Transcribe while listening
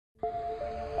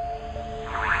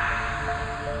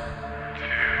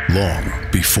long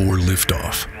before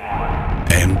liftoff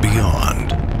and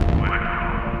beyond.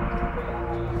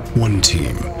 One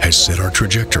team has set our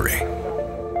trajectory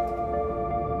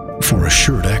for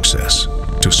assured access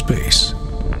to space.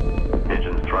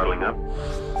 Engines throttling up.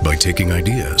 By taking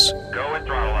ideas Go and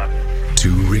throttle up. to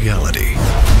reality.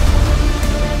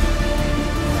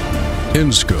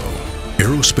 ENSCO,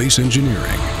 Aerospace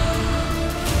Engineering.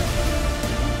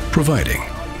 Providing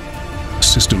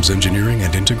systems engineering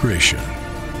and integration,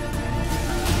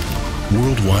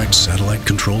 worldwide satellite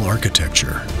control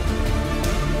architecture,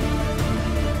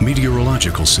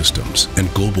 meteorological systems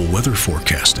and global weather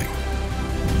forecasting,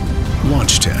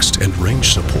 launch test and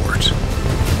range support,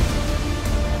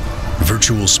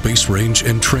 virtual space range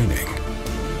and training,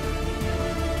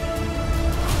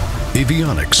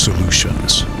 avionics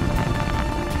solutions,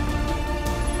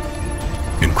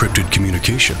 encrypted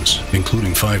communications,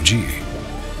 including 5G,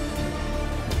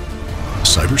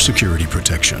 cybersecurity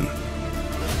protection,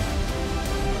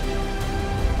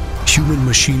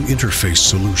 human-machine interface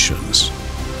solutions.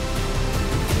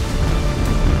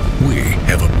 We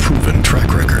have a proven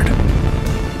track record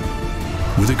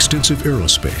with extensive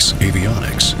aerospace,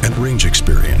 avionics, and range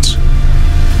experience,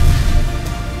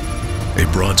 a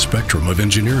broad spectrum of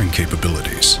engineering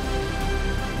capabilities,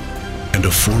 and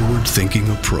a forward-thinking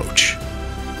approach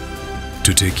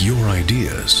to take your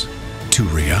ideas to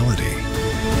reality.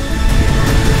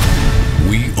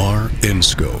 We are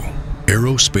ENSCO,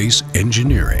 Aerospace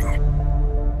Engineering.